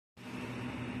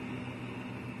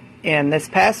In this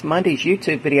past Monday's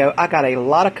YouTube video, I got a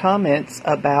lot of comments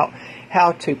about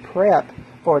how to prep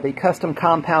for the custom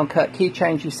compound cut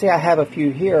keychains. You see I have a few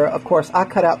here. Of course, I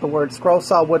cut out the word Scroll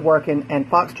Saw Woodworking and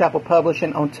Fox Chapel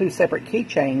Publishing on two separate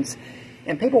keychains.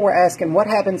 And people were asking what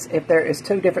happens if there is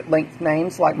two different length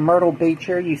names like Myrtle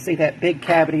Beecher, you see that big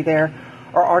cavity there,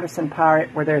 or Artisan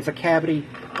Pirate where there's a cavity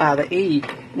by the E.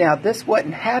 Now this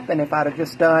wouldn't happen if I'd have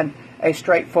just done a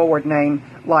straightforward name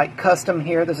like Custom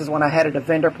here. This is one I had at a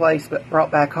vendor place but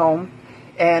brought back home.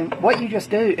 And what you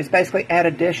just do is basically add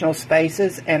additional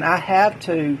spaces, and I have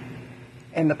to,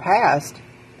 in the past,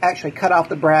 actually cut off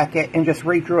the bracket and just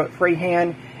redrew it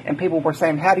freehand. And people were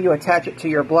saying, how do you attach it to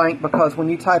your blank? Because when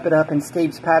you type it up in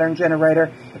Steve's pattern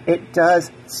generator, it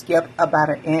does skip about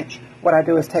an inch. What I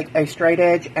do is take a straight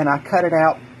edge and I cut it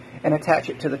out and attach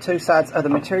it to the two sides of the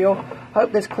material.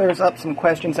 Hope this clears up some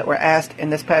questions that were asked in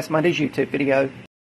this past Monday's YouTube video.